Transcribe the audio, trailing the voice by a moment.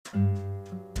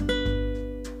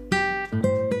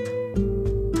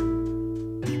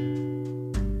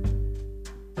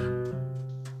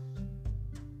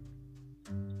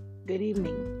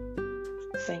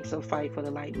of Fight for the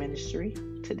Light Ministry.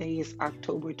 Today is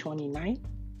October 29th,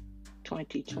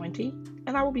 2020,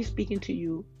 and I will be speaking to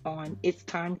you on It's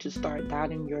Time to Start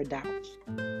Doubting Your Doubts.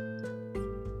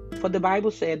 For the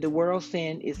Bible said, the world's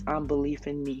sin is unbelief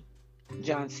in me.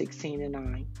 John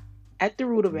 16:9. At the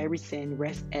root of every sin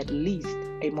rests at least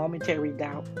a momentary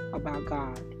doubt about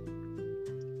God.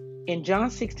 In John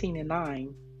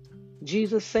 16:9,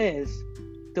 Jesus says,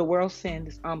 the world's sin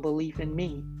is unbelief in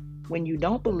me. When you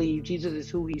don't believe Jesus is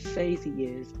who he says he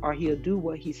is, or he'll do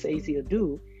what he says he'll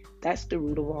do, that's the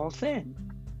root of all sin.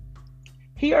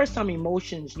 Here are some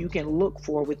emotions you can look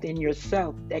for within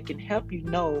yourself that can help you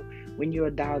know when you're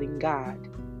doubting God.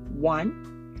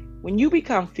 1. When you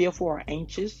become fearful or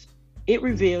anxious, it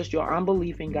reveals your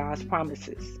unbelief in God's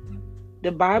promises.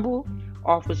 The Bible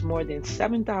offers more than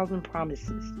 7,000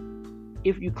 promises.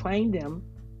 If you claim them,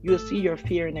 you'll see your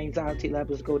fear and anxiety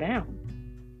levels go down.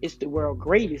 It's the world's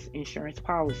greatest insurance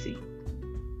policy.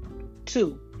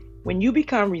 2. When you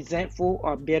become resentful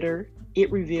or bitter,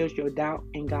 it reveals your doubt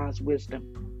in God's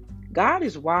wisdom. God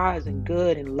is wise and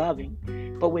good and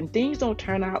loving, but when things don't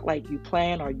turn out like you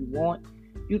plan or you want,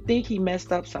 you think he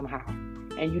messed up somehow,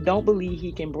 and you don't believe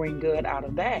he can bring good out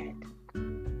of bad.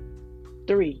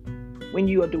 3. When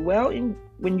you dwell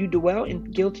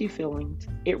in guilty feelings,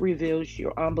 it reveals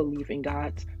your unbelief in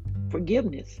God's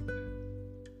forgiveness.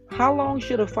 How long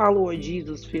should a follower of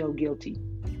Jesus feel guilty?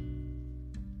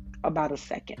 About a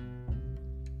second.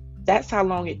 That's how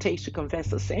long it takes to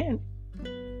confess a sin.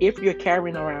 If you're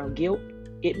carrying around guilt,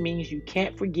 it means you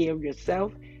can't forgive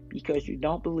yourself because you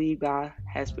don't believe God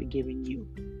has forgiven you.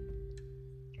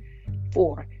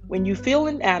 4. When you feel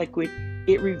inadequate,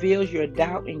 it reveals your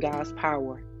doubt in God's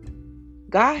power.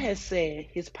 God has said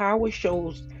his power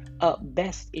shows up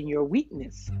best in your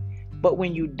weakness. But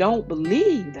when you don't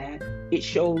believe that, it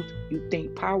shows you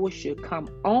think power should come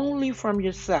only from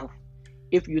yourself.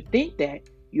 If you think that,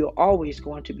 you're always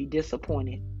going to be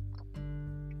disappointed.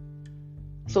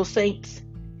 So saints,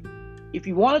 if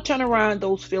you want to turn around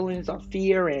those feelings of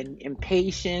fear and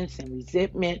impatience and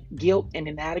resentment, guilt and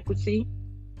inadequacy,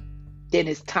 then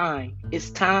it's time. It's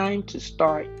time to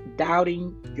start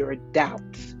doubting your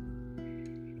doubts.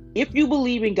 If you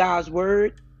believe in God's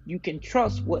word, you can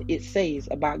trust what it says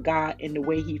about God and the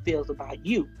way he feels about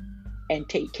you and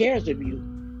take care of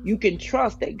you. You can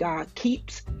trust that God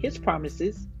keeps his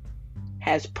promises,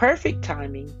 has perfect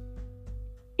timing,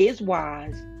 is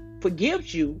wise,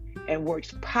 forgives you, and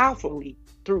works powerfully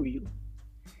through you.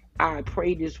 I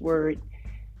pray this word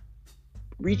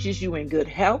reaches you in good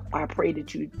health. I pray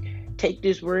that you take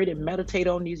this word and meditate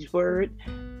on these words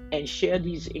and share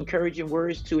these encouraging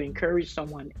words to encourage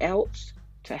someone else,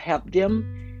 to help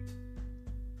them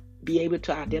be able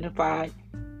to identify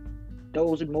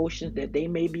those emotions that they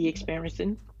may be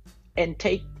experiencing, and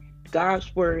take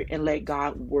God's word and let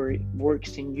God's word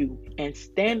works in you and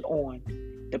stand on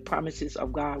the promises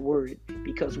of God's word,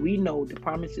 because we know the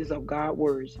promises of God's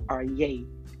words are yea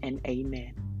and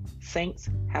amen. Saints,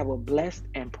 have a blessed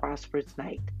and prosperous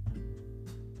night.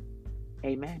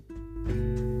 Amen.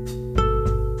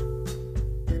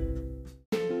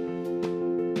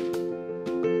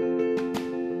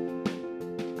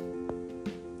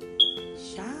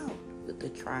 Shout with the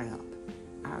triumph.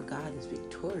 Our God is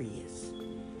victorious.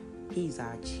 He's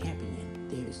our champion.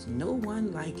 There is no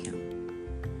one like him.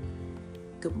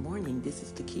 Good morning. This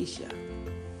is Takesha,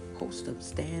 host of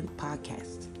Stand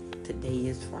Podcast. Today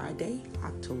is Friday,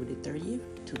 October the 30th,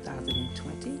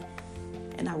 2020,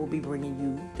 and I will be bringing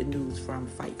you the news from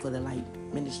Fight for the Light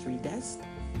Ministry Desk,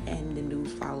 and the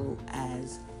news follow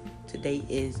as today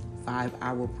is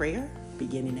 5-hour prayer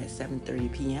beginning at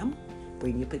 7:30 p.m.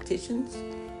 Bring your petitions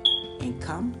and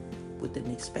come with an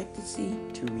expectancy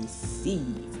to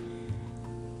receive.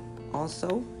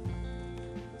 Also,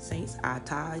 saints, our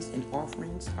tithes and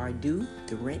offerings are due.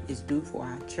 The rent is due for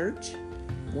our church.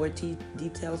 More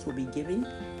details will be given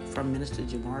from Minister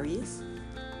Jamarius.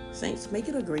 Saints, make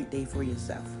it a great day for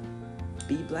yourself.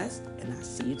 Be blessed, and I'll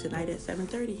see you tonight at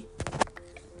 7:30.